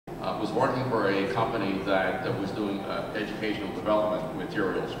was working for a company that was doing educational development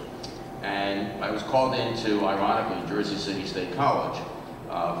materials. And I was called into, ironically, Jersey City State College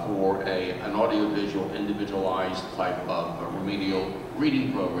for an audiovisual individualized type of remedial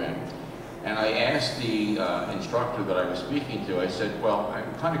reading program. And I asked the instructor that I was speaking to, I said, well,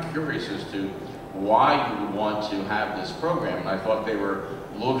 I'm kind of curious as to why you would want to have this program. And I thought they were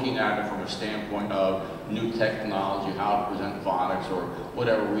looking at it from a standpoint of new technology, how to present phonics or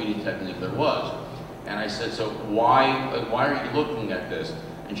whatever reading technique there was. And I said, so why are you looking at this?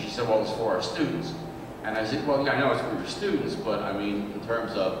 And she said, well, it's for our students. And I said, well, yeah, I know it's for your students, but I mean, in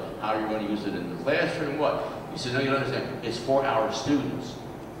terms of how you're going to use it in the classroom, what? He said, no, you don't understand. It's for our students.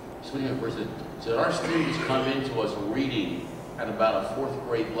 So, so our students come into us reading at about a 4th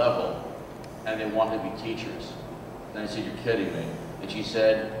grade level, and they want to be teachers. And I said, you're kidding me. And she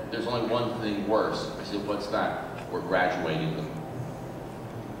said, there's only one thing worse. I said, what's that? We're graduating them.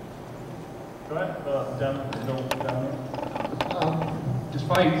 Go ahead, down here.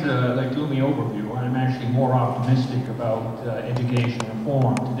 Despite that gloomy overview, I'm actually more optimistic about education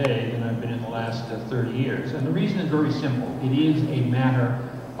reform today than I've been in the last 30 years. And the reason is very simple. It is a matter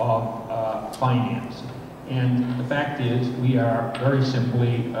of finance. And the fact is, we are very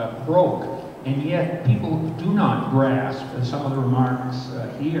simply broke. And yet, people do not grasp, as some of the remarks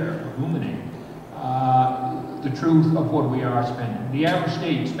here illuminate, the truth of what we are spending. The average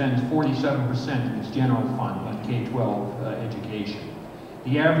state spends 47% of its general fund on K-12 education.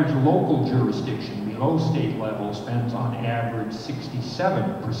 The average local jurisdiction below state level spends on average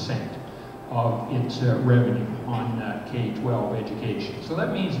 67% of its revenue on K-12 education. So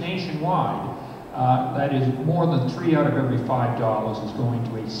that means nationwide, that is more than 3 out of every $5 is going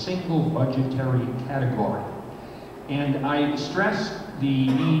to a single budgetary category. And I stress the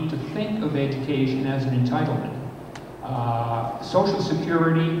need to think of education as an entitlement. Social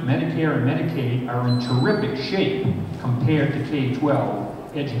Security, Medicare, and Medicaid are in terrific shape compared to K-12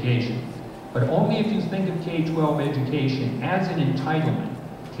 education. But only if you think of K-12 education as an entitlement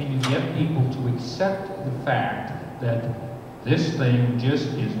can you get people to accept the fact that this thing just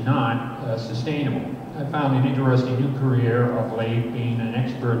is not sustainable. I found an interesting new career of late being an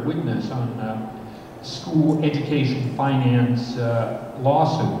expert witness on school education finance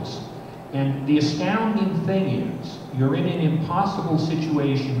lawsuits. And the astounding thing is, you're in an impossible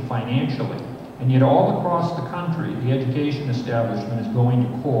situation financially, and yet all across the country, the education establishment is going to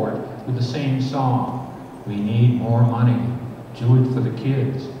court with the same song. We need more money. Do it for the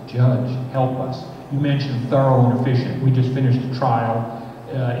kids. Judge, help us. You mentioned thorough and efficient. We just finished a trial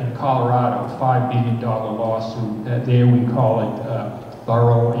in Colorado, a $5 billion lawsuit. There we call it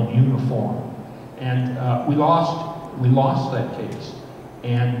thorough and uniform. And we lost that case.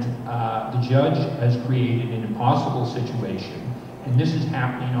 And the judge has created an impossible situation. And this is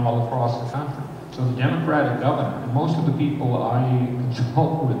happening all across the country. So the Democratic governor, and most of the people I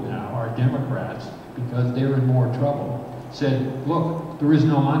consult with now are Democrats because they're in more trouble, said, look, there is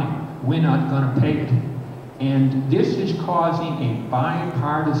no money. We're not going to pay it. And this is causing a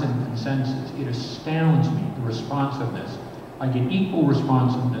bipartisan consensus. It astounds me, the responsiveness. I get equal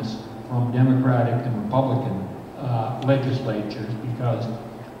responsiveness from Democratic and Republican legislatures because,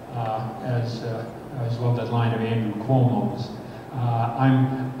 as I always love that line of Andrew Cuomo's,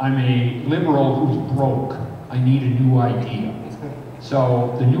 I'm a liberal who's broke. I need a new idea.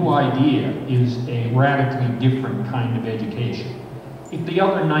 So the new idea is a radically different kind of education. If the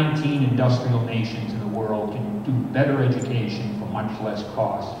other 19 industrial nations in the world can do better education for much less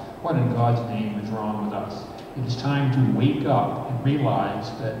cost, what in God's name is wrong with us? It is time to wake up and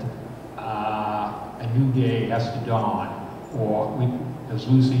realize that a new day has to dawn, or as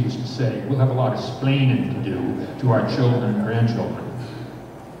Lucy used to say, we'll have a lot of splaining to do to our children and grandchildren.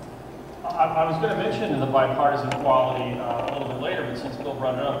 I was going to mention the bipartisan quality a little bit later, but since Bill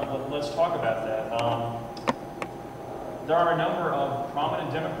brought it up, let's talk about that. There are a number of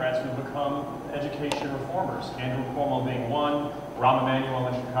prominent Democrats who have become education reformers, Andrew Cuomo being one, Rahm Emanuel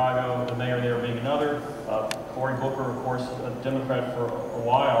in Chicago, the mayor there being another. Cory Booker, of course, a Democrat for a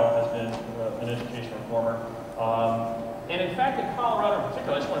while, has been an education reformer. And in fact, in Colorado in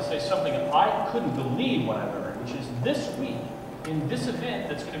particular, I just want to say something that I couldn't believe when I learned, which is this week, in this event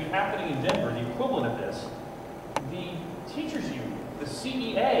that's going to be happening in Denver, the equivalent of this, the teachers union, the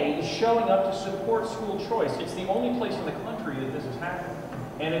CEA, is showing up to support school choice. It's the only place in the country that this is happening.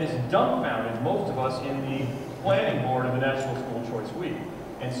 And it has dumbfounded most of us in the planning board of the National School Choice Week.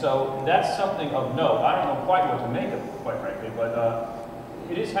 And so that's something of note. I don't know quite what to make of it, quite frankly, but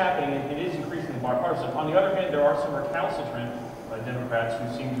it is happening, and it is increasingly bipartisan. On the other hand, there are some recalcitrant Democrats who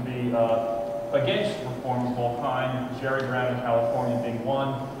seem to be against reforms of all kinds, Jerry Brown in California being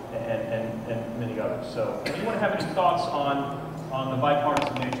one. and many others. So, anyone have any thoughts on the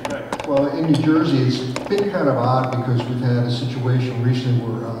bipartisan nature? Go ahead. Well, in New Jersey, it's been kind of odd because we've had a situation recently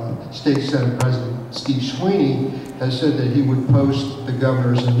where State Senate President Steve Sweeney has said that he would post the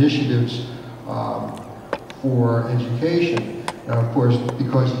governor's initiatives for education. Now, of course,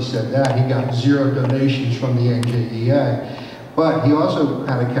 because he said that, he got 0 donations from the NJEA. But he also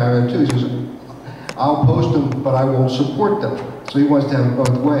kind of carried it too. He says, I'll post them, but I won't support them. So he wants to have it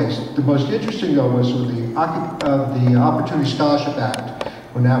both ways. The most interesting, though, was with the Opportunity Scholarship Act,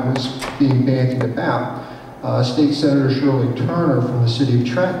 when that was being bandied about. State Senator Shirley Turner from the city of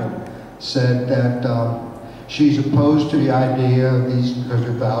Trenton said that she's opposed to the idea of these because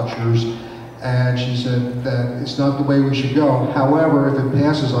of vouchers, and she said that it's not the way we should go. However, if it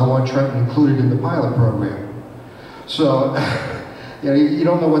passes, I want Trenton included in the pilot program. So, you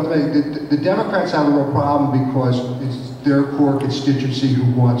don't know what to make. The Democrats have a real problem because it's their core constituency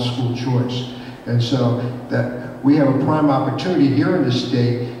who wants school choice. And so that we have a prime opportunity here in the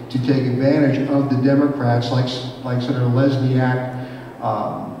state to take advantage of the Democrats like Senator Lesniak,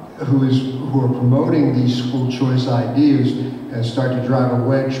 who are promoting these school choice ideas and start to drive a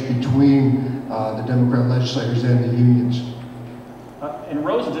wedge between the Democrat legislators and the unions. In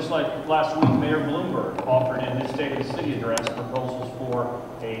Rosa, just like last week, Mayor Bloomberg offered in his State of the City address proposals for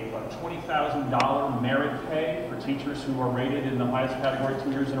a $20,000 merit pay for teachers who are rated in the highest category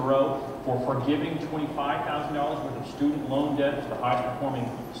 2 years in a row, for forgiving $25,000 worth of student loan debt to the highest performing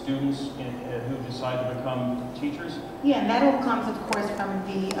students who decide to become teachers. Yeah, and that all comes, of course, from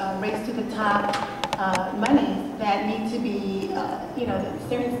the race to the top monies that need to be,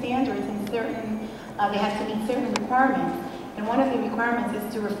 certain standards and certain, they have to meet certain requirements. And one of the requirements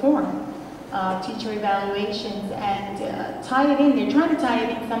is to reform teacher evaluations and tie it in. They're trying to tie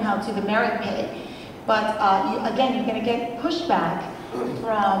it in somehow to the merit pay. But again, you're going to get pushback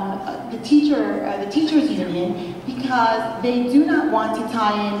from the teachers union because they do not want to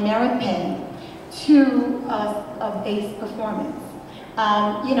tie in merit pay to a base performance.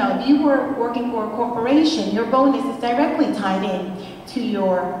 If you were working for a corporation, your bonus is directly tied in to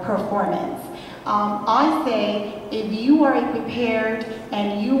your performance. I say if you are a prepared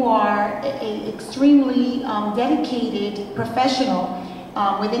and you are an extremely dedicated professional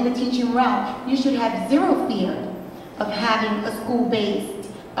within the teaching realm, you should have zero fear of having a school-based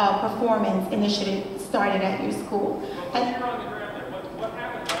performance initiative started at your school. What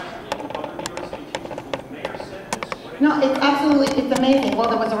happened last week with other New York State teachers? The mayor said this. No, it's amazing. Well,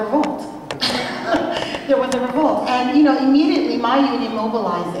 there was a revolt. There was a revolt. And, immediately my union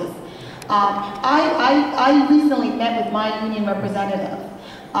mobilizes. I recently met with my union representative,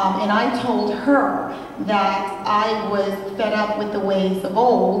 and I told her that I was fed up with the ways of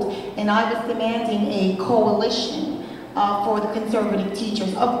old, and I was demanding a coalition for the conservative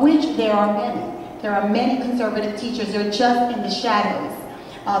teachers, of which there are many. There are many conservative teachers. They're just in the shadows.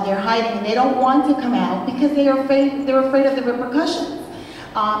 They're hiding, and they don't want to come out because they're afraid of the repercussions.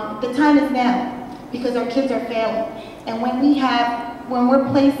 The time is now, because our kids are failing. And when we're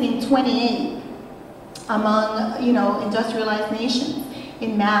placing 28 among, industrialized nations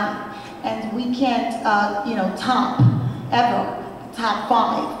in math, and we can't, top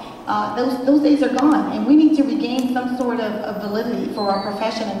 5, those days are gone, and we need to regain some sort of validity for our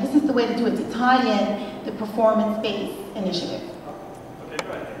profession, and this is the way to do it, to tie in the performance-based initiative. Okay,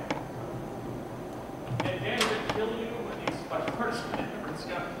 go ahead. And Dan, did it kill you when these bipartisan efforts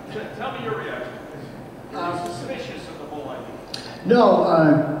got? Tell me your reaction. Are you suspicious of the whole idea?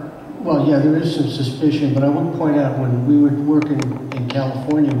 No, well, yeah, there is some suspicion, but I would point out when we were working in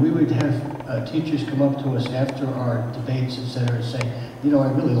California, we would have teachers come up to us after our debates, et cetera, and say,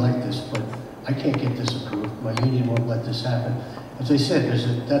 I really like this, but I can't get this approved. My union won't let this happen. As I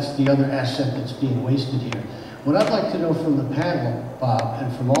said, that's the other asset that's being wasted here. What I'd like to know from the panel, Bob,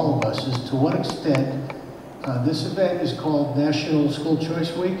 and from all of us, is to what extent this event is called National School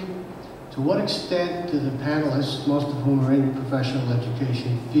Choice Week. To what extent do the panelists, most of whom are in professional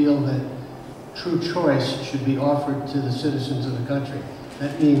education, feel that true choice should be offered to the citizens of the country?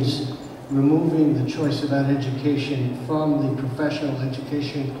 That means removing the choice about education from the professional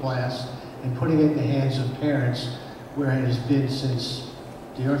education class and putting it in the hands of parents where it has been since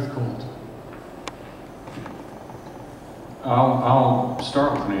the earth cooled. I'll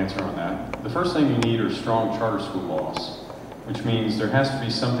start with an answer on that. The first thing you need are strong charter school laws, which means there has to be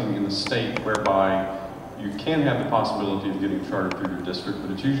something in the state whereby you can have the possibility of getting chartered through your district,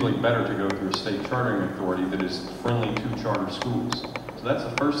 but it's usually better to go through a state chartering authority that is friendly to charter schools. So that's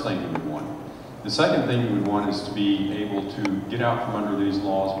the first thing you would want. The second thing you would want is to be able to get out from under these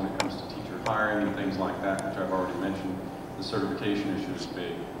laws when it comes to teacher hiring and things like that, which I've already mentioned. The certification issue is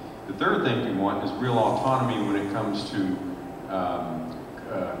big. The third thing we want is real autonomy when it comes to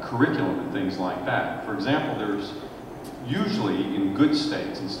curriculum and things like that. For example, there's usually in good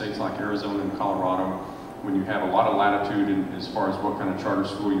states, in states like Arizona and Colorado, when you have a lot of latitude as far as what kind of charter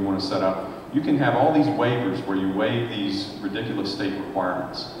school you want to set up, you can have all these waivers where you waive these ridiculous state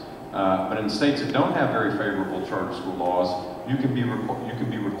requirements. But in states that don't have very favorable charter school laws, you can be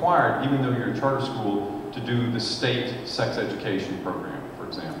required, even though you're a charter school, to do the state sex education program, for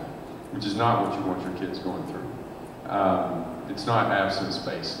example, which is not what you want your kids going through. It's not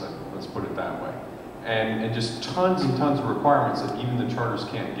absence-based, let's put it that way. And just tons and tons of requirements that even the charters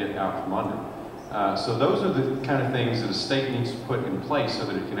can't get out from under. So those are the kind of things that a state needs to put in place so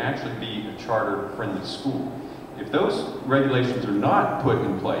that it can actually be a charter-friendly school. If those regulations are not put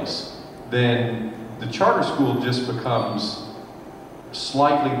in place, then the charter school just becomes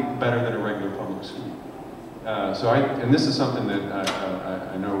slightly better than a regular public school. And this is something that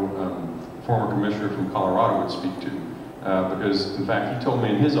I know former commissioner from Colorado would speak to, because in fact he told me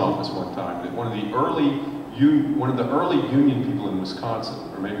in his office one time that one of the early union people in Wisconsin,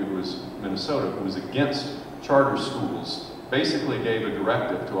 or maybe it was Minnesota, who was against charter schools, basically gave a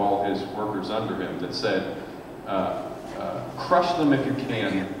directive to all his workers under him that said, crush them if you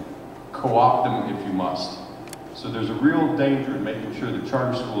can, co-opt them if you must. So there's a real danger in making sure that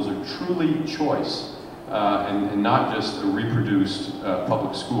charter schools are truly choice and not just a reproduced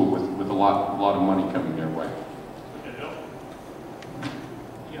public school with a lot of money coming their way.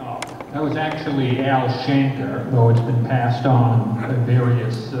 That was actually Al Shanker, though it's been passed on to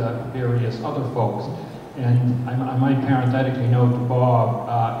various other folks. And I might parenthetically note to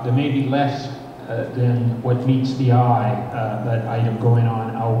Bob, there may be less than what meets the eye, that item going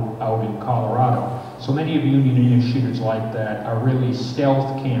on out in Colorado. So many of union initiatives like that are really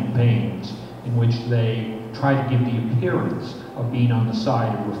stealth campaigns in which they try to give the appearance of being on the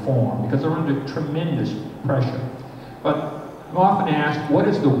side of reform, because they're under tremendous pressure. But I'm often asked, what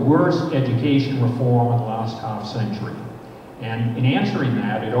is the worst education reform in the last half century? And in answering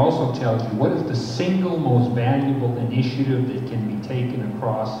that, it also tells you what is the single most valuable initiative that can be taken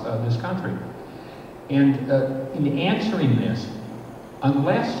across this country. And in answering this,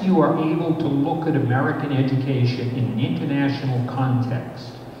 unless you are able to look at American education in an international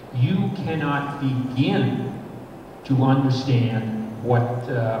context, you cannot begin to understand what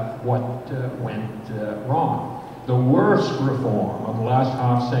went wrong. The worst reform of the last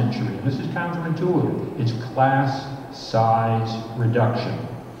half century, and this is counterintuitive, is class size reduction.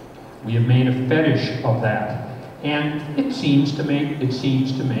 We have made a fetish of that, and it seems to make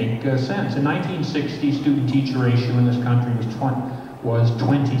sense. In 1960, student-teacher ratio in this country was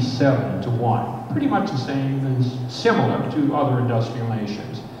 27 to 1, pretty much the same as similar to other industrial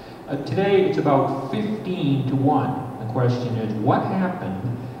nations. Today, it's about 15 to 1. The question is, what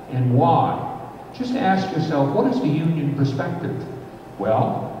happened and why? Just ask yourself, what is the union perspective?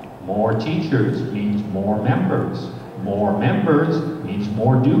 Well, more teachers means more members. More members means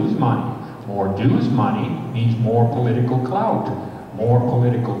more dues money. More dues money means more political clout. More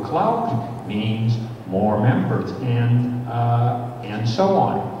political clout means more members, and so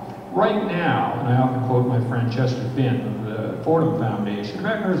on. Right now, and I often quote my friend Chester Finn of the Fordham Foundation,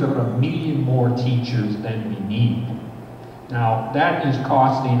 America has about 1 million more teachers than we need. Now, that is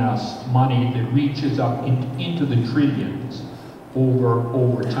costing us money that reaches up into the trillions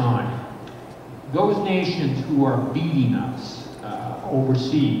over time. Those nations who are beating us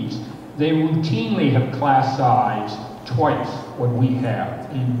overseas, they routinely have class size twice what we have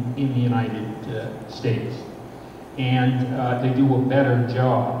in the United States. And they do a better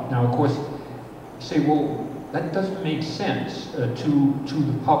job. Now, of course, you say, well, that doesn't make sense to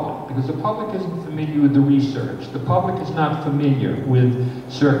the public, because the public isn't familiar with the research. The public is not familiar with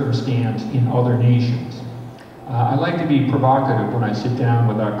circumstance in other nations. I like to be provocative when I sit down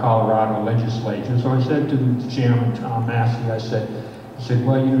with our Colorado legislature. So I said to the chairman, Tom Massey, I said,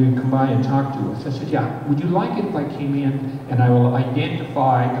 well, you come by and talk to us. I said, yeah, would you like it if I came in and I will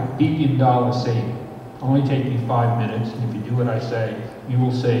identify $1 billion saving? Only take me 5 minutes, and if you do what I say, you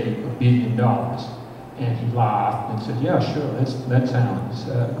will save $1 billion. And he laughed and said, yeah, sure, that sounds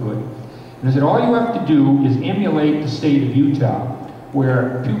good. And I said, all you have to do is emulate the state of Utah,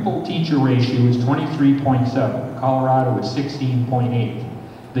 where pupil-teacher ratio is 23.7. Colorado is 16.8.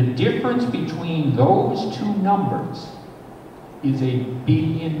 The difference between those two numbers is $1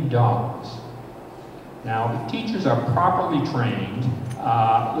 billion. Now, if teachers are properly trained,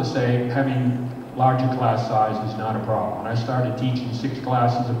 let's say having larger class size is not a problem. When I started teaching 6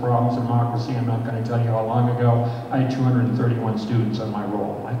 classes of problems of democracy, I'm not going to tell you how long ago, I had 231 students on my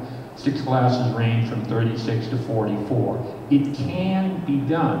roll. 6 classes range from 36 to 44. It can be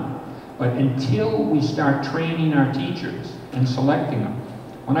done, but until we start training our teachers and selecting them.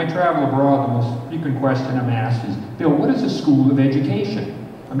 When I travel abroad, the most frequent question I'm asked is, Bill, what is a school of education?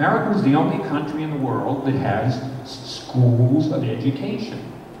 America is the only country in the world that has schools of education.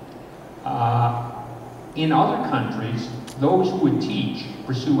 In other countries, those who would teach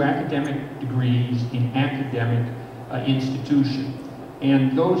pursue academic degrees in academic institutions.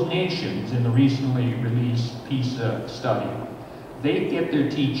 And those nations, in the recently released PISA study, they get their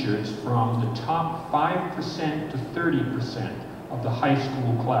teachers from the top 5% to 30% of the high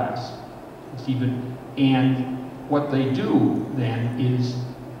school class. And what they do then is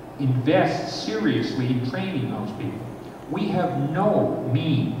invest seriously in training those people. We have no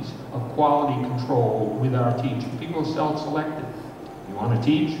means of quality control with our teaching. People are self-selected. You want to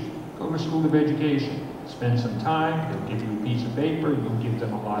teach? Go to a school of education. Spend some time, they'll give you a piece of paper, you'll give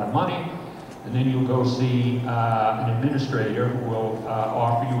them a lot of money, and then you'll go see an administrator who will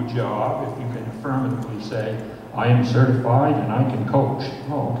offer you a job if you can affirmatively say, I am certified and I can coach.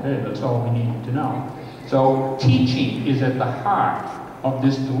 Oh, okay, that's all we need to know. So teaching is at the heart of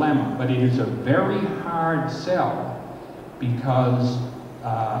this dilemma, but it is a very hard sell because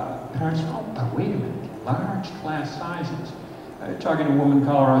parents say, oh, but wait a minute, large class sizes. Talking to a woman in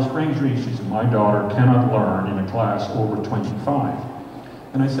Colorado Springs, she said, my daughter cannot learn in a class over 25.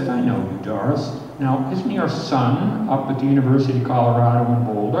 And I said, I know you, Doris. Now, isn't your son up at the University of Colorado in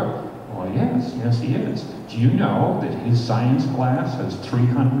Boulder? Well, yes, he is. Do you know that his science class has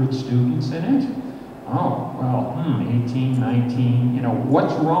 300 students in it? Oh, well, 18, 19, you know,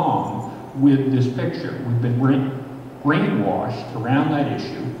 what's wrong with this picture? We've been brainwashed around that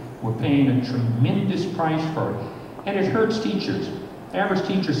issue. We're paying a tremendous price for it. And it hurts teachers. Average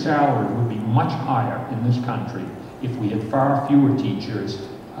teacher salary would be much higher in this country if we had far fewer teachers,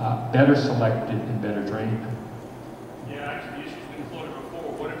 better selected and better trained. Yeah, actually, the issue's been floated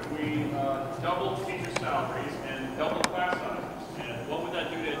before. What if we double teacher salaries and double class sizes? And what would that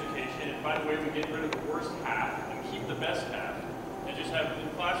do to education? And by the way, we get rid of the worst half and keep the best half, and just have the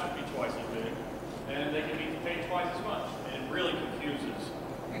classroom be twice as big, and they can be paid twice as much. And it really confuses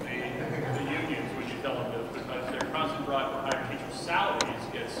the unions when you tell them this, because their constant drive for higher teacher salaries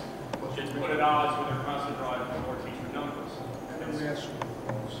gets put at odds with their constant drive for more teacher numbers.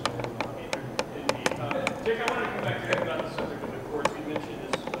 Dick, I wanted to come back to you about the subject of the courts. You mentioned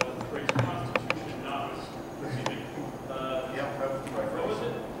this phrase, Constitution notwithstanding. What was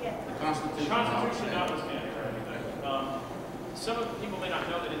it? Yes. Constitution notwithstanding, right? Some of the people may not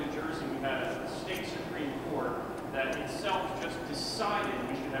know that in New Jersey we had a state Supreme Court that itself just decided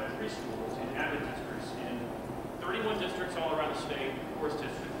we should have preschools in avid districts in 31 districts all around the state. Of course, the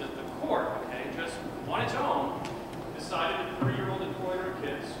court, okay, just on its own, decided that 3-year-old and 4-year-old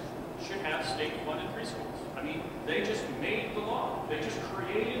kids should have state-funded preschools. I mean, they just made the law. They just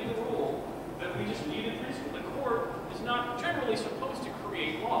created the rule that we just needed preschool. The court is not generally supposed to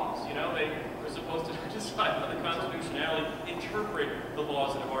create laws. You know, they are supposed to decide on the constitutionality, interpret the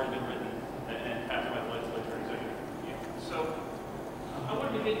laws that have already been written and passed by the legislature and executive. So I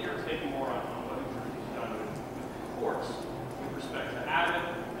wanted to get your take more on what New Jersey's done with courts with respect to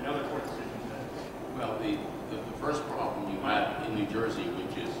Abbott and other court decisions. Well, the first problem you have in New Jersey,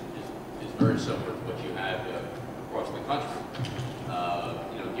 which is very similar to what you have across the country.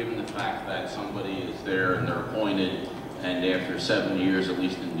 You know, given the fact that somebody is there and they're appointed, and after 7 years, at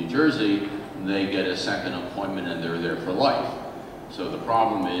least in New Jersey, they get a second appointment and they're there for life. So the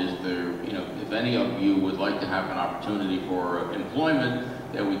problem is, you know, if any of you would like to have an opportunity for employment,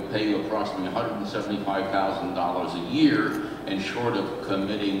 that would pay you approximately $175,000 a year, and short of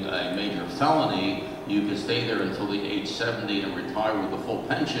committing a major felony, you can stay there until the age 70 and retire with a full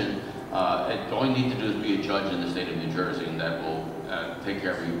pension. And all you need to do is be a judge in the state of New Jersey, and that will take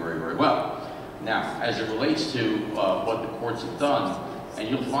care of you very, very well. Now, as it relates to what the courts have done, and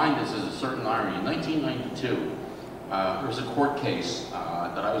you'll find this as a certain irony, in 1992, there was a court case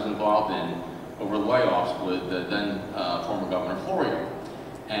that I was involved in over layoffs with then former Governor Florio.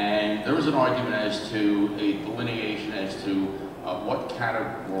 And there was an argument as to a delineation as to what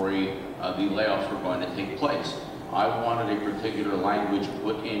category the layoffs were going to take place. I wanted a particular language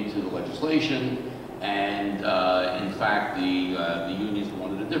put into the legislation, and in fact, the unions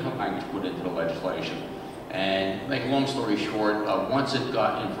wanted a different language put into the legislation. And make a long story short, once it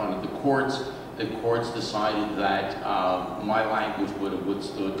got in front of the courts decided that my language would have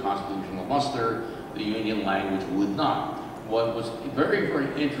withstood constitutional muster, the union language would not. What was very, very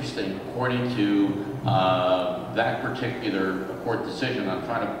interesting, according to that particular court decision, I'm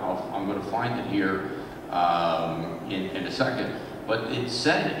going to find it here in a second, But it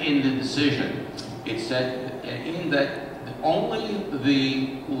said in the decision, it said in that only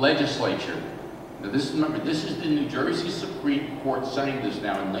the legislature, now this, remember, this is the New Jersey Supreme Court saying this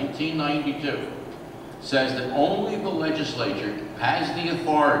now in 1992, says that only the legislature has the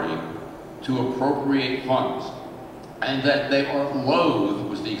authority to appropriate funds, and that they are loath,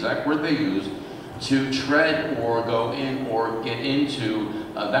 was the exact word they used, to tread or go in or get into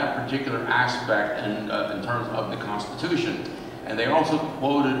that particular aspect in terms of the Constitution. And they also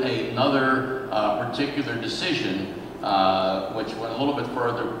quoted another particular decision which went a little bit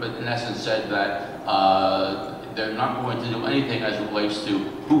further, but in essence said that they're not going to do anything as it relates to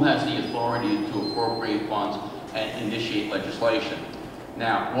who has the authority to appropriate funds and initiate legislation.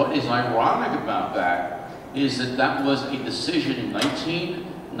 Now, what is ironic about that is that that was a decision in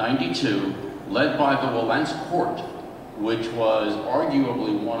 1992 led by the Walence Court, which was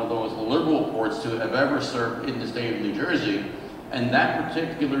arguably one of the most liberal courts to have ever served in the state of New Jersey, and that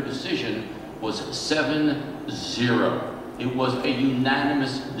particular decision was 7-0. It was a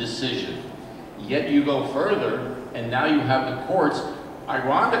unanimous decision. Yet you go further, and now you have the courts,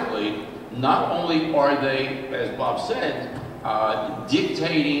 ironically, not only are they, as Bob said,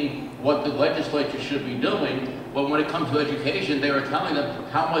 dictating what the legislature should be doing, but when it comes to education, they are telling them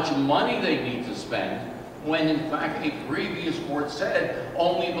how much money they need to spend, when in fact a previous court said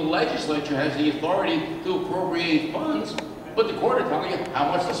only the legislature has the authority to appropriate funds, but the court is telling you how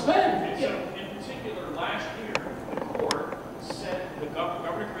much to spend. And so, in particular, last year, the court said the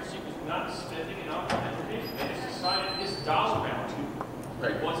Governor Christie was not spending enough on education. They just decided this dollar amount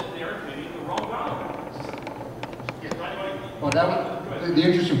wasn't, in their opinion, the wrong dollar amount. Well, the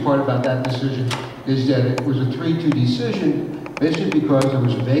interesting part about that decision is that it was a 3-2 decision, basically because there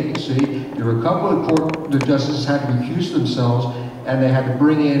was a vacancy. There were a couple of the justices had to recuse themselves, and they had to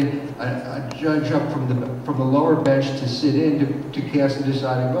bring in a judge up from the lower bench to sit in to cast the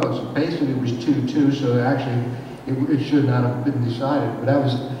deciding vote. So basically, it was 2-2. So actually, it should not have been decided. But that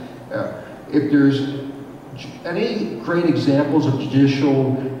was, if there's any great examples of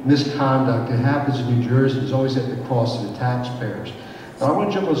judicial misconduct that happens in New Jersey, is always at the cost of the taxpayers. Now, I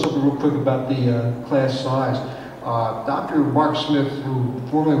want to jump on something real quick about the class size. Dr. Mark Smith, who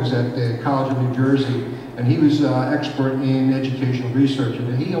formerly was at the College of New Jersey, and he was expert in educational research,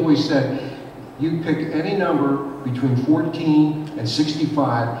 and he always said, you pick any number between 14 and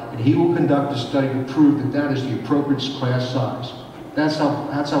 65, and he will conduct a study to prove that that is the appropriate class size. That's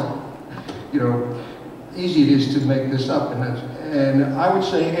how easy it is to make this up. And I would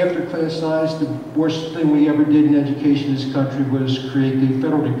say after class size, the worst thing we ever did in education in this country was create the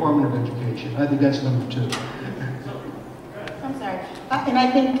Federal Department of Education. I think that's number 2. I'm sorry. And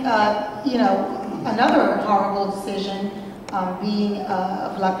I think, another horrible decision being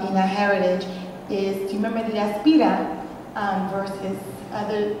of Latina heritage is, do you remember the Aspira versus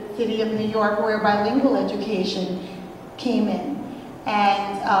the city of New York, where bilingual education came in?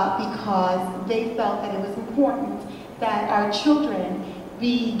 And because they felt that it was important that our children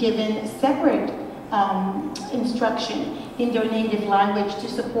be given separate instruction in their native language to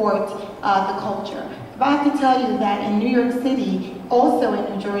support the culture. But I have to tell you that in New York City, also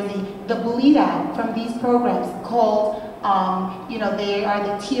in New Jersey, the bleed out from these programs called, they are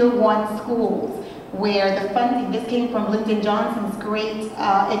the Tier 1 schools, where the funding, this came from Lyndon Johnson's great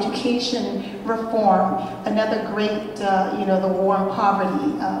education reform, another great, the war on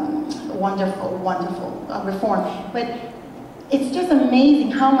poverty, wonderful, wonderful reform. But it's just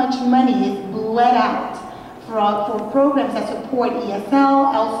amazing how much money is bled out for programs that support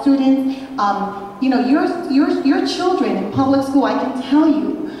ESL, L students. Your children in public school, I can tell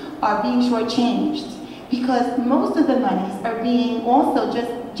you, are being shortchanged, because most of the monies are being also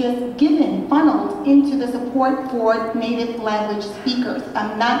just given, funneled into the support for native language speakers,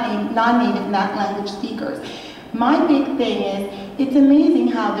 non-native language speakers. My big thing is, it's amazing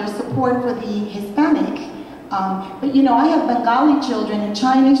how there's support for the Hispanic, but I have Bengali children and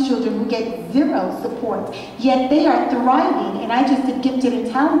Chinese children who get zero support, yet they are thriving. And I just did gifted and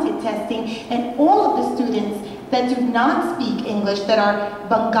talented testing, and all of the students that do not speak English, that are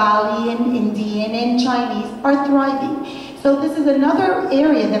Bengali and Indian and Chinese, are thriving. So this is another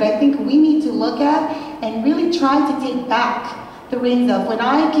area that I think we need to look at and really try to take back the reins of. When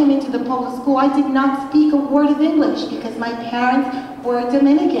I came into the public school, I did not speak a word of English because my parents were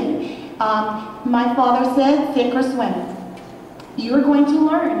Dominican. My father said, sink or swim. You're going to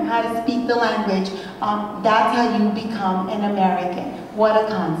learn how to speak the language. That's how you become an American. What a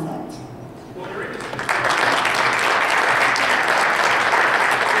concept.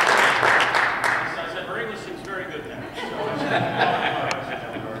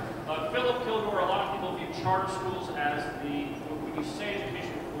 Philip Kilgore, a lot of people view charter schools as the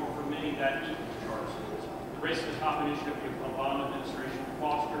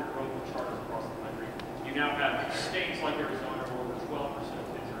now have states like Arizona where over 12% of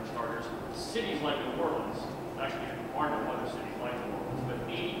kids are in charters. Cities like New Orleans, actually there are no other cities like New Orleans, but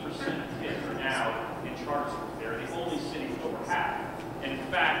 80% of kids are now in charter schools. They're the only city with over half. And in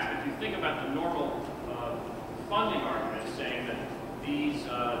fact, if you think about the normal funding argument saying that these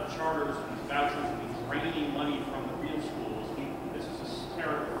charters, these vouchers, will be draining money from the real schools, this is a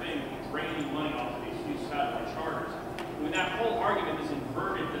terrible thing, draining money off of these huge satellite charters. When that whole argument is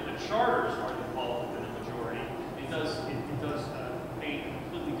inverted that the charters are the fault than the majority, it does paint a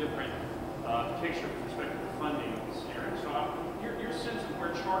completely different picture with respect to the funding of the scenario. So your sense of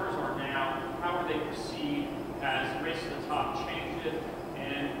where charters are now, how are they perceived, has Race to the Top changed it,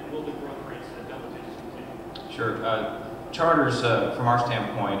 and will the growth rates at double digits continue? Sure. Charters, from our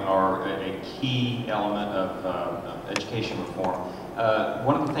standpoint, are a key element of education reform.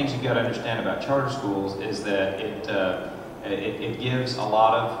 One of the things you've got to understand about charter schools is that it gives a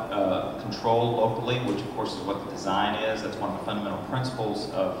lot of control locally, which of course is what the design is. That's one of the fundamental principles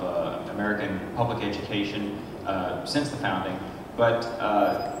of American public education since the founding. But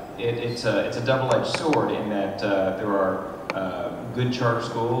it's a double-edged sword in that there are good charter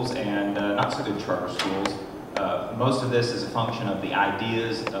schools and not so good charter schools. Most of this is a function of the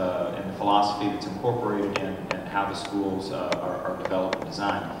ideas and the philosophy that's incorporated in and how the schools are developed and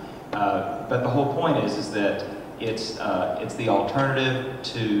designed. But the whole point is that it's the alternative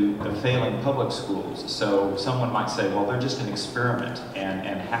to the failing public schools. So someone might say, well, they're just an experiment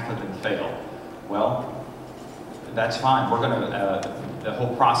and half of them fail. Well, that's fine. We're going to, the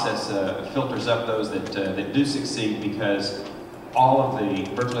whole process filters up those that do succeed because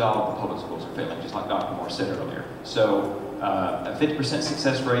virtually all of the public schools are failing, just like Dr. Moore said earlier. So a 50%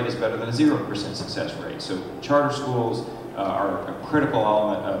 success rate is better than a 0% success rate. So charter schools are a critical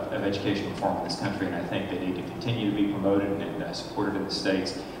element of education reform in this country, and I think they need to continue to be promoted and supported in the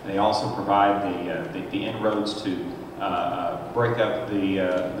states. And they also provide the inroads to break up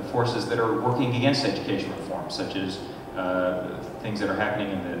the forces that are working against education reform, such as things that are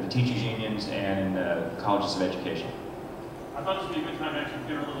happening in the teachers' unions and in the colleges of education. I thought this would be a good time to actually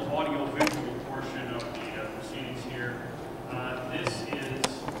get a little audio-visual portion of the proceedings here. This is,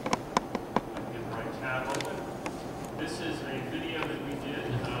 let me get the right tab open. This is a video that we did.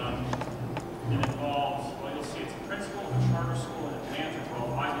 It involves, well, you'll see it's a principal of a charter school in Atlanta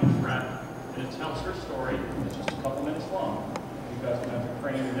called Ivy Prep, and it tells her story. It's just a couple minutes long. You guys are going to have to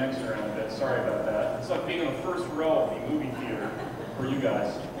crane your necks around a bit. Sorry about that. It's like being in the first row of the movie theater for you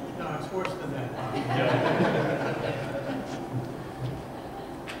guys. No, it's worse than that. Yeah.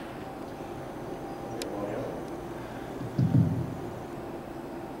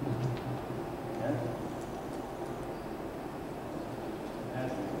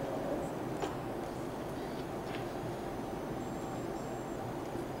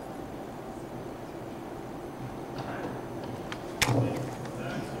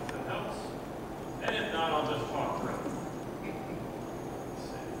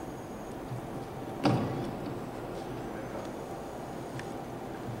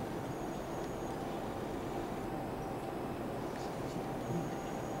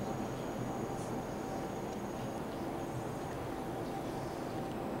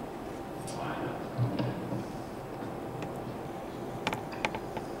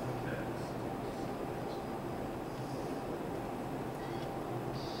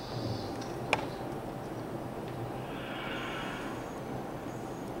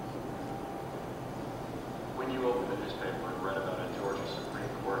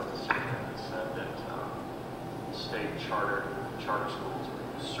 charter schools were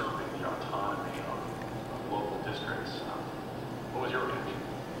usurping the autonomy of local districts. What was your reaction?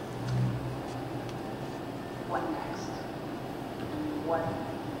 What next?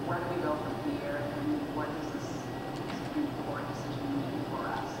 Where do we go from here, and what does this Supreme Court decision mean for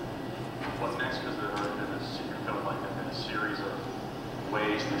us? What's next? Because there have been a series of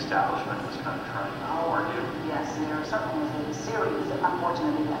ways the establishment was kind of trying to argue. Yes, there certainly is a series of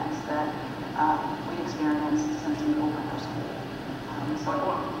unfortunate events that we experienced since we opened our school.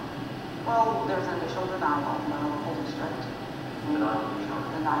 Well, there's an initial denial of the local district.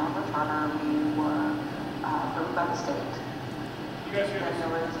 Denial of the charter. We were approved by the state. You guys hear then this?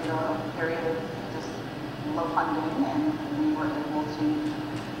 there was a period of just low funding, and we were able to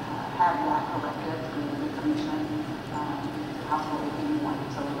have that corrected through the commission, House Bill 81.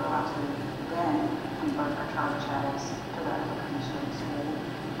 So we were allowed to then convert our charter status to the commission school.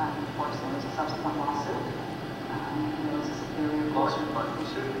 Of course, there was a subsequent lawsuit. There was a superior court. Lawsuit by who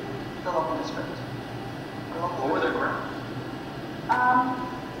sued? The local district. What were their grounds?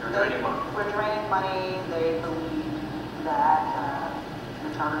 They're draining money. We're draining money. They believe that the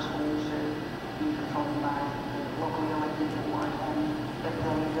charter school should be controlled by the locally elected board, and if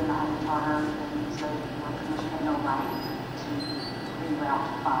they deny the charter, then the state board commission had no right to reroute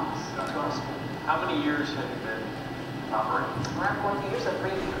funds to our school. How many years have you been operating? Around 40 years, so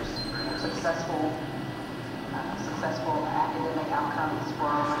 3 years. Successful academic outcomes for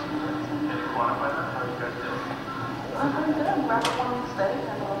our students. Can you quantify that? How you guys doing? I'm pretty good. We're outperforming the state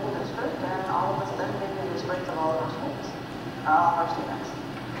and the local district, and all of us then make the districts of all of our schools, all of our students.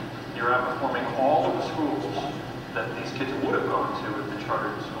 You're outperforming all of the schools that these kids would have gone to if the charter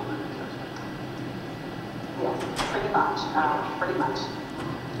school didn't exist. Yes, pretty much. Pretty much.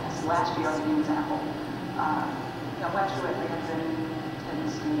 Yes, last year, I'll give you an example. Last year we had 10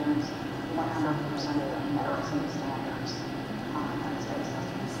 students, 100% of them met our SAT standards on the state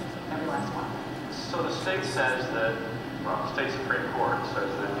assessments. Every last one. So the state says that, well, the state Supreme Court says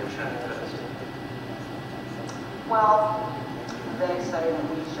that you shouldn't exist. Well, they say that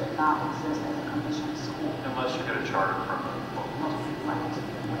we should not exist as a commissioned school. Unless you get a charter from the local. Right,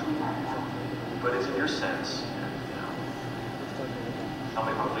 which we have now. But is it your sense, tell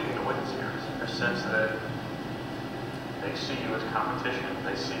me if I'm leading the witness here, is it your sense that they see you as competition,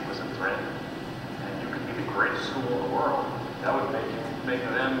 they see you as a threat, and you could be the greatest school in the world? That would make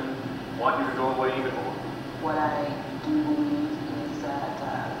them want you to go away even more. What I do believe is that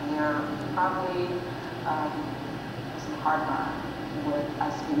there probably some heartburn with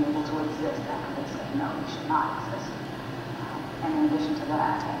us being able to exist after they said no, we should not exist. And in addition to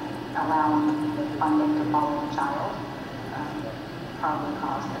that, allowing the funding to follow the child probably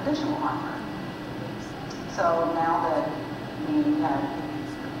caused additional heartburn. So now that we have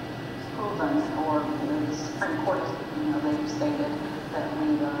proven, or the Supreme Court, they've stated that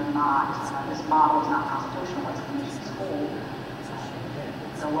we are not, this model is not constitutional as a commissioned school,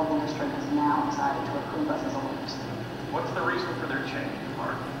 the local district has now decided to approve us as a local district. What's the reason for their change,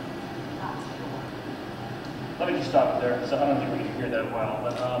 Mark? Not sure. Let me just stop it there, because I don't think we can hear that well,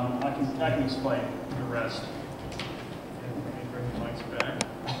 but I can explain the rest. Let me bring the mics back.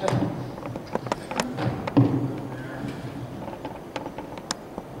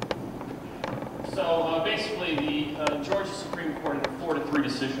 So basically, the Georgia Supreme Court in a 4-3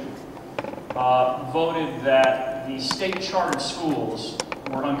 decision voted that the state chartered schools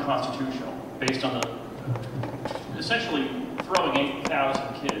were unconstitutional based on essentially throwing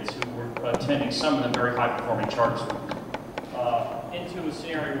 8,000 kids who were attending, some of them very high-performing charter schools, into a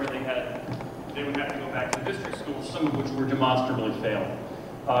scenario where they would have to go back to the district schools, some of which were demonstrably failing.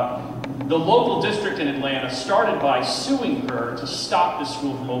 The local district in Atlanta started by suing her to stop the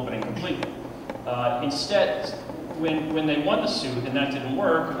school from opening completely. Instead, when they won the suit and that didn't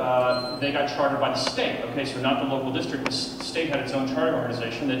work, they got chartered by the state. Okay, so not the local district. The state had its own charter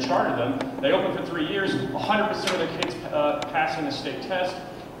organization that chartered them. They opened for 3 years, 100% of their kids passing the state test.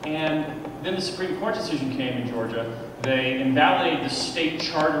 And then the Supreme Court decision came in Georgia. They invalidated the state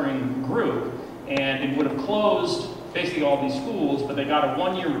chartering group, and it would have closed basically all these schools, but they got a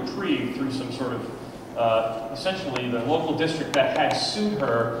 1-year reprieve through some sort of, essentially the local district that had sued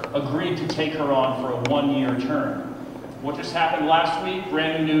her agreed to take her on for a 1-year term. What just happened last week,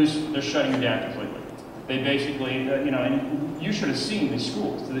 brand new news, they're shutting her down completely. They basically, and you should have seen these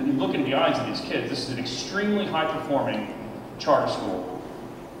schools. So that you look in the eyes of these kids, this is an extremely high-performing charter school,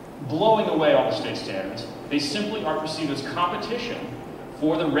 blowing away all the state standards. They simply are perceived as competition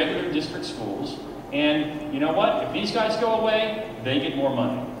for the regular district schools. And you know what? If these guys go away, they get more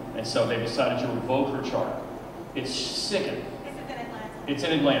money. And so they decided to revoke her charter. It's sickening. This is in Atlanta. It's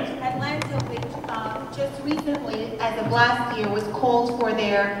in Atlanta. Atlanta, which just recently, as of last year, was called for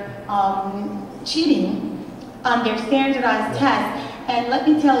their cheating on their standardized tests. And let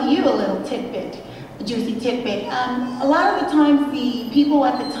me tell you a little tidbit, a juicy tidbit. A lot of the times, the people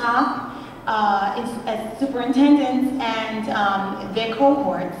at the top, as superintendents and their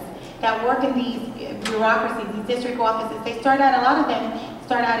cohorts that work in these bureaucracies, these district offices, a lot of them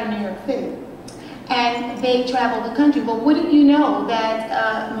start out in New York City. And they travel the country. But wouldn't you know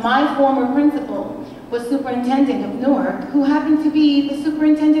that my former principal was superintendent of Newark, who happened to be the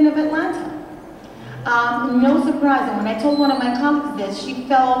superintendent of Atlanta. No surprise. And when I told one of my colleagues this, she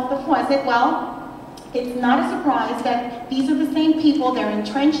fell off the floor. I said, well, it's not a surprise that these are the same people, they're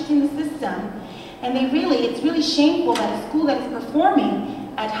entrenched in the system, and it's really shameful that a school that is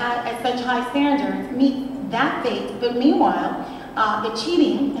performing at such high standards meets that fate. But meanwhile, the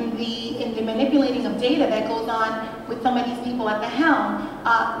cheating and the manipulating of data that goes on with some of these people at the helm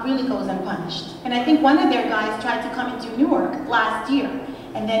really goes unpunished. And I think one of their guys tried to come into Newark last year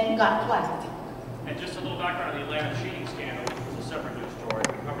and then got flagged. And just a little background on the Atlanta cheating scandal, which was a separate news story.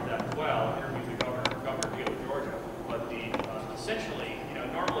 We covered that as well. Interviewed the governor of Georgia. But essentially,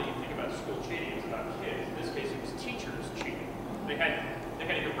 normally you think about school cheating,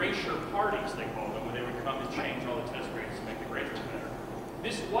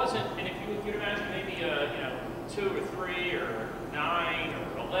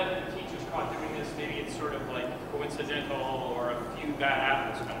 incidental or a few bad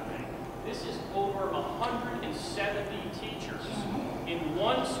apples kind of thing. This is over 170 teachers in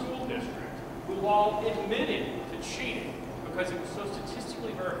one school district who all admitted to cheating because it was so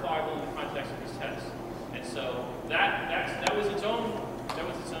statistically verifiable in the context of these tests. And so that was its own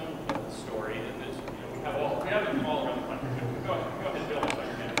story. And this, we have them all around the country. Go ahead, Bill.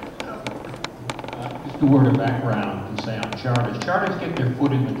 Just a word of background to say on charters. Charters get their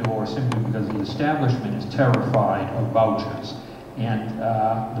foot in the door simply because the establishment is terrified of vouchers, and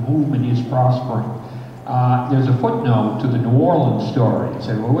the movement is prospering. There's a footnote to the New Orleans story. They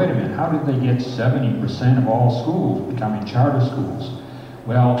say, well, wait a minute, how did they get 70% of all schools becoming charter schools?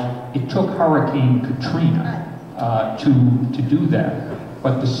 Well, it took Hurricane Katrina to do that.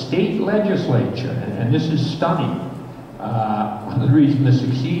 But the state legislature, and this is stunning, one of the reasons they're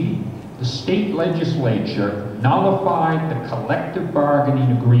succeeding, the state legislature nullified the collective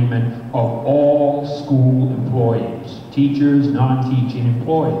bargaining agreement of all school employees, teachers, non-teaching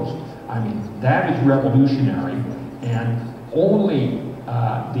employees. I mean, that is revolutionary, and only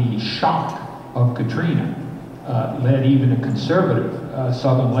the shock of Katrina led even a conservative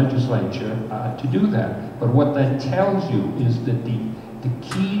Southern legislature to do that. But what that tells you is that the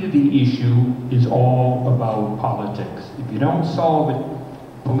key to the issue is all about politics. If you don't solve it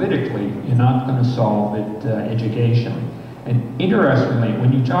politically, you're not going to solve it educationally. And interestingly,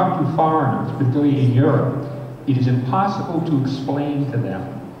 when you talk to foreigners, particularly in Europe, it is impossible to explain to them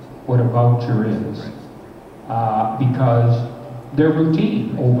what a voucher is because they're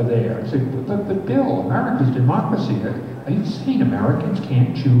routine over there. Say, but Bill, America's democracy. Are you saying Americans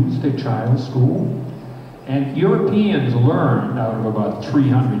can't choose their child's school? And Europeans learned out of about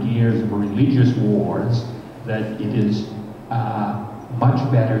 300 years of religious wars that it is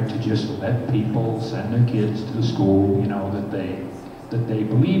much better to just let people send their kids to the school, that they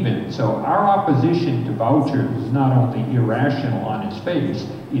believe in. So our opposition to vouchers is not only irrational on its face,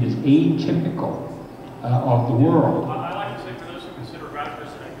 it is atypical of the world. I like to say for those who consider vouchers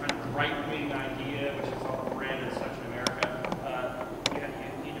a kind of right-wing idea, which is all branded as such in America,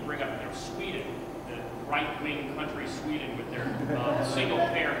 you need to bring up Sweden, the right-wing country Sweden with their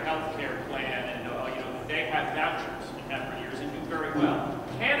single-payer health care plan, and they have vouchers and have for years and do very well.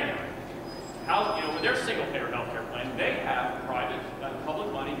 Canada, with their single-payer health care plan, they have private,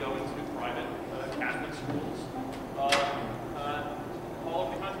 public money going to private Catholic schools all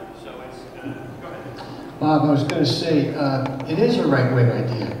over the country. So it's, go ahead. Bob, I was going to say, it is a right-wing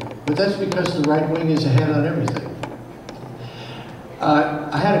idea, but that's because the right wing is ahead on everything.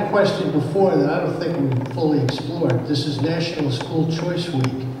 I had a question before that I don't think we fully explored. This is National School Choice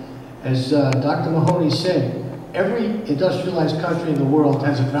Week. As Dr. Mahoney said, every industrialized country in the world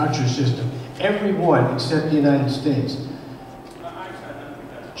has a voucher system. Every one except the United States.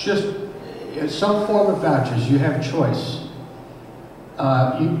 Just some form of vouchers. You have choice.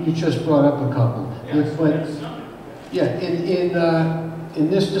 You just brought up a couple. In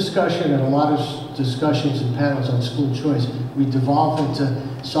this discussion and a lot of discussions and panels on school choice, we devolve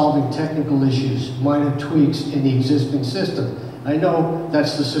into solving technical issues, minor tweaks in the existing system. I know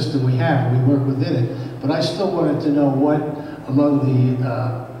that's the system we have, and we work within it, but I still wanted to know what, among the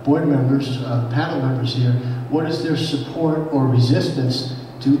board members, panel members here, what is their support or resistance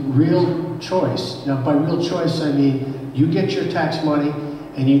to real choice? Now, by real choice, I mean you get your tax money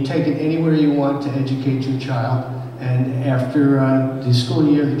and you take it anywhere you want to educate your child, and after the school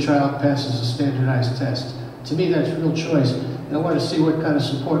year, the child passes a standardized test. To me, that's real choice, and I want to see what kind of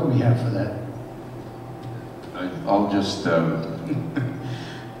support we have for that. I'll just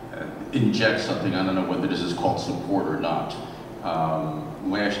inject something. I don't know whether this is called support or not.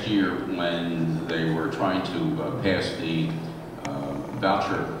 Last year, when they were trying to pass the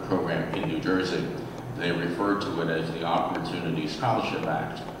voucher program in New Jersey, they referred to it as the Opportunity Scholarship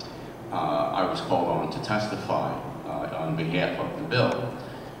Act. I was called on to testify on behalf of the bill,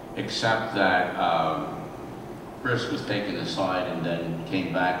 except that Chris was taken aside and then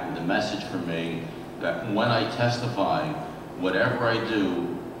came back with a message for me that when I testify, whatever I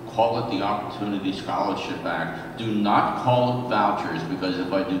do, call it the Opportunity Scholarship Act. Do not call it vouchers, because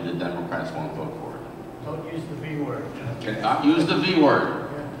if I do, the Democrats won't vote for it. Don't use the V word. Cannot use the V word.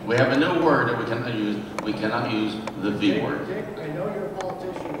 We have a new word that we cannot use. We cannot use the V word. Dick, I know you're a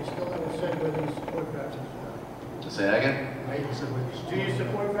politician. You still haven't said whether you support vouchers or not. Say that again? Do you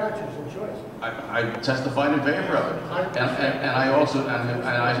support vouchers and choice? I testified in favor of it, and I also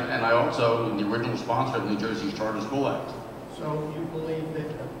in the original sponsor of New Jersey's Charter School Act. So you believe that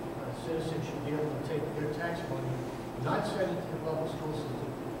a citizen should be able to take their tax money, not send it to the public school system,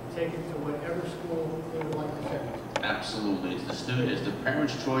 take it to whatever school they would like to send it to. Absolutely. It's the student, it's the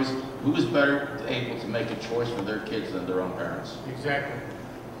parent's choice. Who is better able to make a choice for their kids than their own parents? Exactly.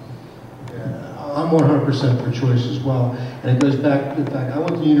 Yeah, I'm 100% for choice as well. And it goes back, in fact, I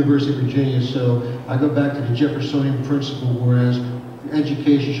went to the University of Virginia, so I go back to the Jeffersonian principle, whereas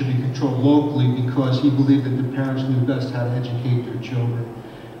education should be controlled locally because he believed that the parents knew best how to educate their children.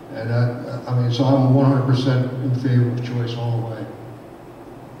 And I mean, so I'm 100% in favor of choice all the way.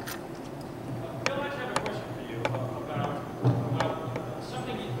 Bill, I actually have a question for you about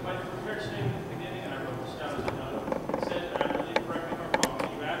something you might have prepared to say at the beginning, and I wrote this down as a note. It said, and I believe, correct me if I'm wrong, that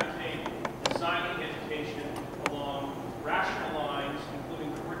you advocate designing education along rational lines,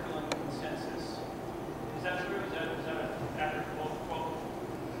 including curriculum consensus. Is that true? Is that an accurate quote?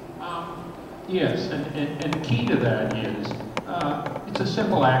 Yes, and the key to that is it's a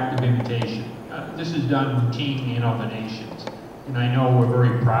simple act of imitation. This is done routinely in other nations. And I know we're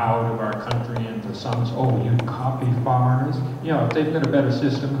very proud of our country, and for some, oh, you copy foreigners? Yeah, if they've got a better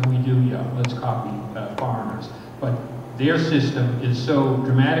system than we do, yeah, let's copy foreigners. But their system is so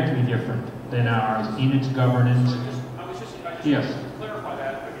dramatically different than ours in its governance. I was just Yes. to clarify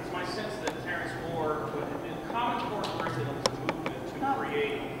that. It's my sense that Terrence Moore, in Common Core curriculum, is a movement to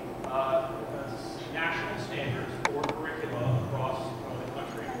create national standards for curricula across the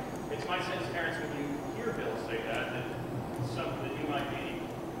country. It's my sense, Terrence, when you hear Bill say that it's something that you might be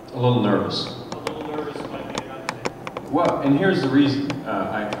A little nervous. might be an understatement. Well, and here's the reason.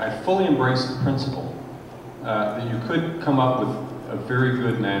 I fully embrace the principle that you could come up with a very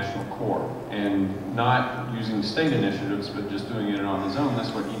good national core and not using state initiatives, but just doing it on his own. That's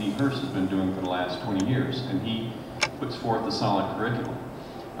what E.D. Hirsch has been doing for the last 20 years, and he puts forth a solid curriculum.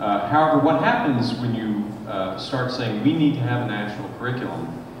 However, what happens when you start saying we need to have a national curriculum,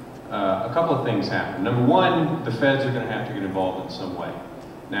 a couple of things happen. Number one, the feds are going to have to get involved in some way.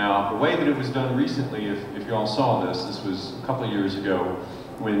 Now, the way that it was done recently, if you all saw this was a couple of years ago,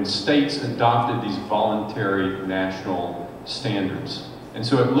 when states adopted these voluntary national standards. And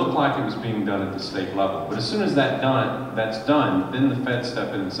so it looked like it was being done at the state level. But as soon as that's done, then the feds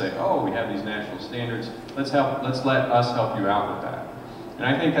step in and say, oh, we have these national standards, let's let us help you out with that. And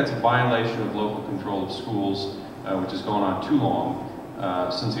I think that's a violation of local control of schools, which has gone on too long,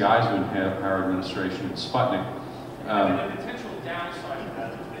 since the Eisenhower administration and Sputnik. And the potential downside of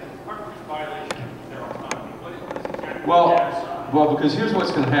that is that part of this violation of their autonomy. What is exactly the downside? Well, because here's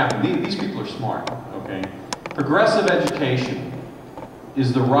what's going to happen. These people are smart, okay? Progressive education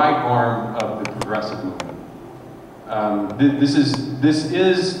is the right arm of the progressive movement. This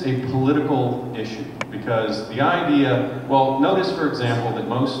is a political issue because the idea, well, notice, for example, that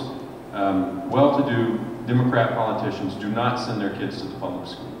most well-to-do Democrat politicians do not send their kids to the public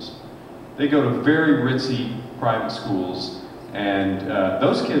schools. They go to very ritzy private schools, and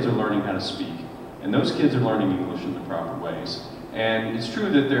those kids are learning how to speak, and those kids are learning English in the proper ways. And it's true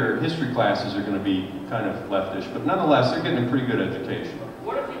that their history classes are going to be kind of leftish, but nonetheless, they're getting a pretty good education.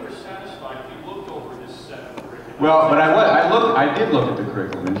 What if you were satisfied if you looked over this set of curriculum? Well, but I did look at the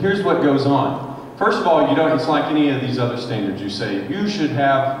curriculum, and here's what goes on. First of all, it's like any of these other standards. You say you should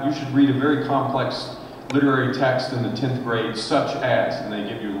read a very complex literary text in the 10th grade, such as, and they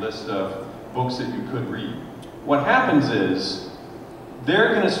give you a list of books that you could read. What happens is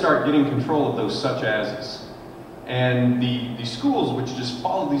they're going to start getting control of those such ases. And the schools, which just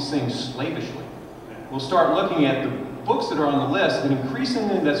follow these things slavishly, will start looking at the books that are on the list, and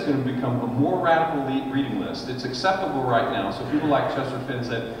increasingly that's going to become a more radical reading list. It's acceptable right now. So people like Chester Finn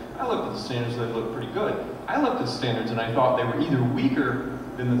said, I looked at the standards, they look pretty good. I looked at the standards and I thought they were either weaker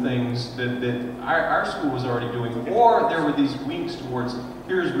than the things that our school was already doing, or there were these winks towards,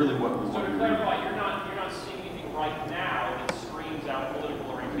 here's really what we want to do. So to clarify, you're not seeing anything right now that screams out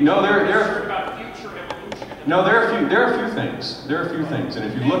political orientation. No, You're concerned about future evolution. No, there are a few things. There are a few things, and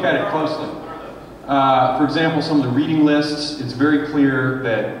if you look at it closely, for example, some of the reading lists, it's very clear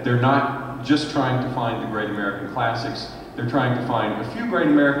that they're not just trying to find the great American classics. They're trying to find a few great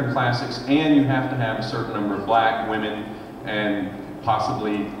American classics, and you have to have a certain number of black women and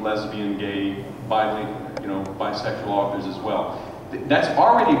possibly lesbian, gay, bisexual authors as well. That's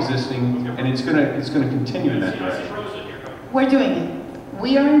already existing, and it's going to continue in that direction. We're doing it.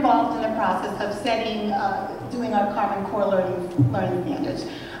 We are involved in the process of doing our Common Core learning standards.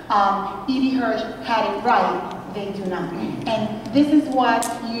 E.D. Hirsch had it right. They do not. And this is what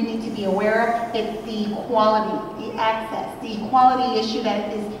you need to be aware of. It's the quality, the access, the equality issue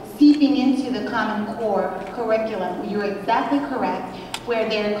that is seeping into the Common Core curriculum. You're exactly correct, where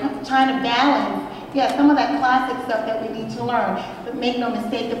they're trying to balance, some of that classic stuff that we need to learn, but make no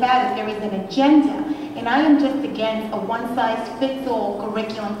mistake about it, there is an agenda. And I am just against a one-size-fits-all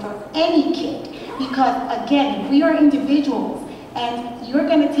curriculum for any kid. Because again, we are individuals. And you're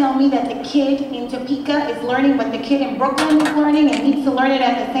going to tell me that the kid in Topeka is learning what the kid in Brooklyn is learning and needs to learn it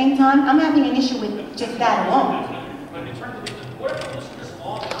at the same time? I'm having an issue with just that alone. But in terms of, what if it was just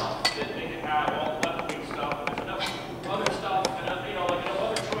long enough that they could have all left-wing stuff, there's enough other stuff, and you know, like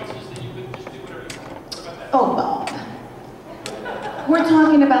other choices that you could just do whatever you want? What about that? Oh, Bob. We're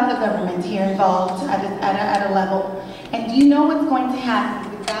talking about the government here involved at a level. And do you know what's going to happen?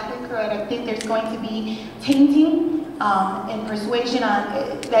 You're exactly correct. I think there's going to be tainting and persuasion on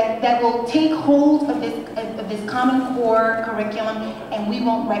that will take hold of this Common Core curriculum, and we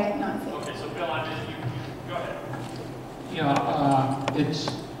won't recognize it. Okay, so Bill, you go ahead. Yeah,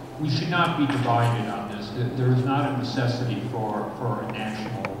 we should not be divided on this. There is not a necessity for a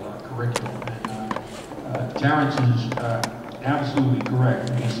national curriculum. And Terrence is absolutely correct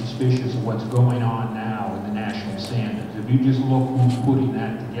to be suspicious of what's going on now in the national standards. If you just look who's putting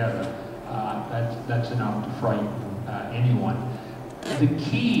that together, that's enough to frighten anyone. The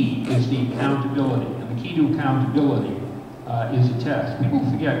key is the accountability, and the key to accountability is a test. People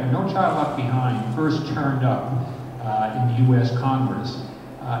forget, when No Child Left Behind first turned up in the U.S. Congress,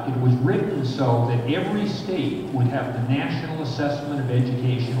 it was written so that every state would have the National Assessment of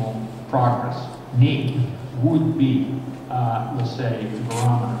Educational Progress, NAEP, would be, let's say, the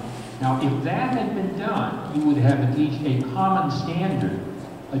barometer. Now, if that had been done, you would have at least a common standard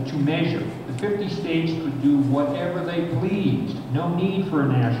to measure. The 50 states could do whatever they pleased. No need for a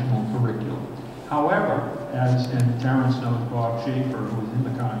national curriculum. However, and Terrence knows Bob Schaefer, who was in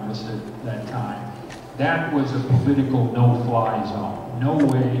the Congress at that time, that was a political no-fly zone. No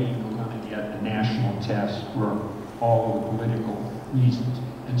way you were going to get a national test for all of the political reasons.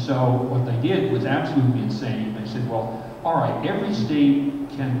 And so what they did was absolutely insane. They said, well, all right, every state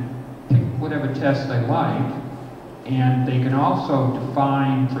can pick whatever test they like, and they can also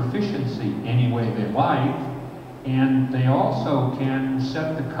define proficiency any way they like, and they also can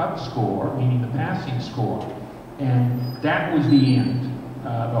set the cut score, meaning the passing score. And that was the end.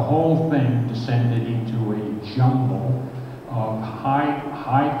 The whole thing descended into a jumble of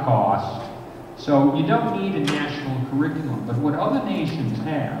high cost. So you don't need a national curriculum, but what other nations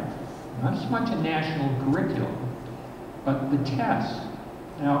have, not so much a national curriculum, but the test.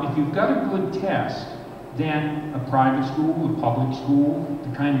 Now, if you've got a good test, then a private school, a public school,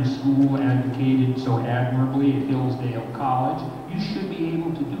 the kind of school advocated so admirably at Hillsdale College, you should be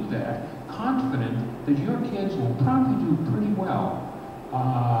able to do that, confident that your kids will probably do pretty well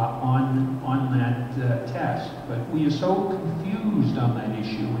on that test. But we are so confused on that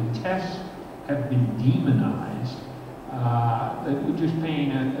issue, and tests have been demonized that we're just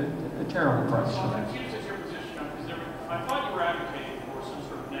paying a terrible price for that. I'm confused as your position on, because I thought you were advocating for some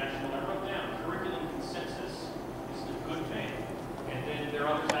sort of national, I wrote down curriculum consensus is a good thing. And then there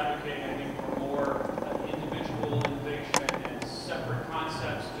are others advocating, I think, for more individual innovation and separate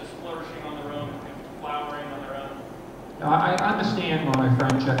concepts just flourishing on their own and flowering on their own. Now, I understand where my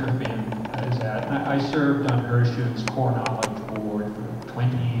friend Checkerfin is at. I served on HRSA's Core Knowledge Board for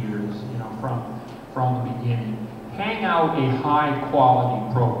 20 years, you know, from the beginning. Hang out a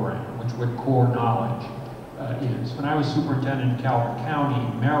high-quality program, which what Core Knowledge is. When I was superintendent in Calvert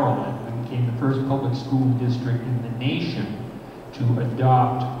County, Maryland, we became the first public school district in the nation to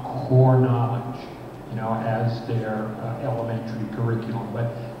adopt Core Knowledge, you know, as their elementary curriculum.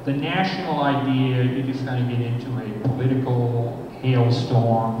 But the national idea, you're just going to get into a political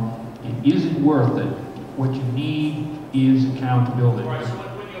hailstorm. It isn't worth it. What you need is accountability. All right, so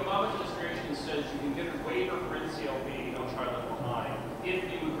when the Obama administration says you can get a waiver for NCLB, No Child Left Behind, if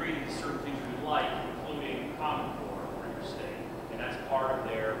you agree to certain things you like, including Common Core for your state, and that's part of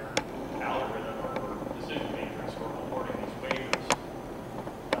their algorithm or decision matrix for awarding these waivers,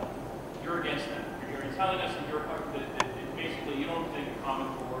 you're against that. You're telling us that that basically you don't think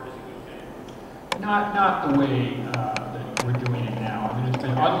Common Core is a good thing. Not the way that we're doing it now. I mean, it's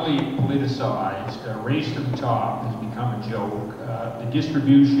been utterly politicized. Race to the top has become a joke. The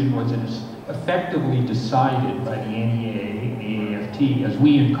distribution was effectively decided by the NEA and the AFT, as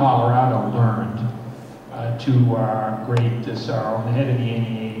we in Colorado learned to our great sorrow. And the head of the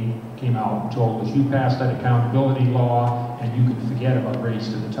NEA came out and told us, you passed that accountability law and you can forget about race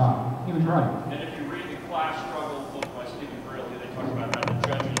to the top. He was right. And if you read the class struggle book by Stephen Briley, they talk about how the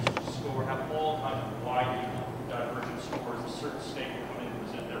judges score, have all kinds of widely divergent scores. A certain state will come in and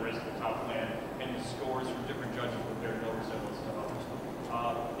present their race to the top plan, and the scores from different judges will bear no resemblance to others.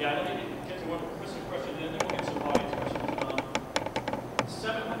 Yeah, let me get to one question, and then we'll get some audience questions.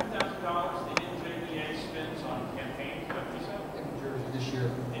 $700,000 the NJEA spends on campaigns, is that what you said? In New Jersey this year.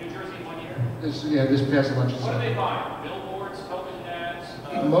 In New Jersey in 1 year? this past election. What do they buy? Billboards, television ads?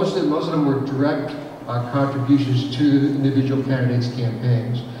 Most of them were direct contributions to the individual candidates'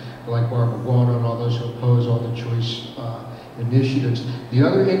 campaigns, like Barbara Buono and all those who oppose all the choice initiatives. The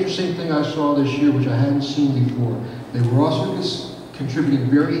other interesting thing I saw this year, which I hadn't seen before, they were also contributing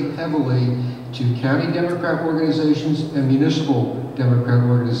very heavily to county Democrat organizations and municipal Democrat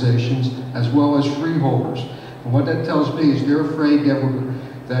organizations, as well as freeholders. And what that tells me is they're afraid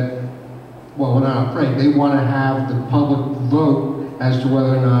that well, we're not afraid, they want to have the public vote as to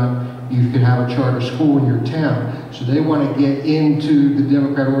whether or not you can have a charter school in your town. So they want to get into the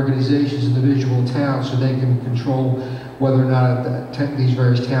Democrat organizations, individual towns, so they can control whether or not these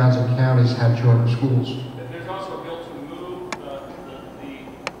various towns and counties have charter schools. There's also a bill to move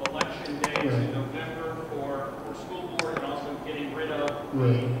the election day to November for school board, and also getting rid of the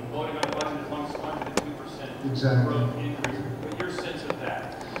voting on the budget as long as it's under the 2% growth increase. But your sense of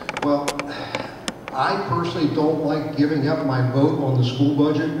that? Well, I personally don't like giving up my vote on the school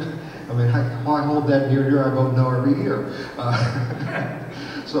budget. I mean, I hold that near and dear. I vote no every year.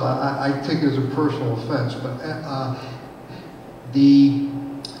 So I take it as a personal offense. But the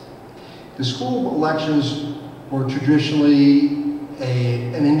school elections were traditionally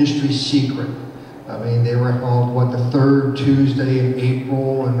an industry secret. I mean, they were held, what, the third Tuesday in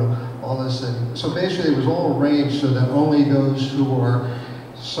April and all this. And so basically it was all arranged so that only those who are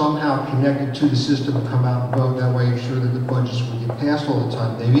somehow connected to the system to come out and vote. That way ensure that the budgets would get passed all the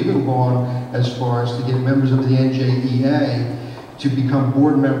time. They've even gone as far as to get members of the NJEA to become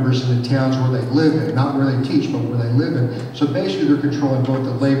board members in the towns where they live in, not where they teach, but where they live in. So basically they're controlling both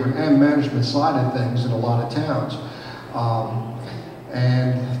the labor and management side of things in a lot of towns.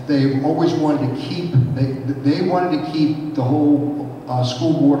 And they always wanted to keep, they wanted to keep the whole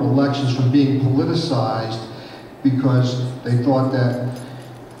school board elections from being politicized, because they thought that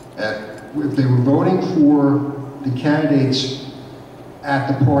if they were voting for the candidates at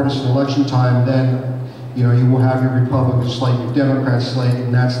the partisan election time, then you will have your Republican slate, your Democrat slate,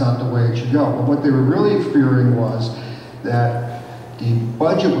 and that's not the way it should go. But what they were really fearing was that the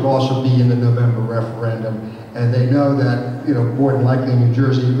budget would also be in the November referendum, and they know that, more than likely in New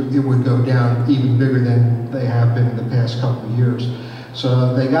Jersey, it would go down even bigger than they have been in the past couple of years.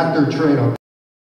 So they got their trade on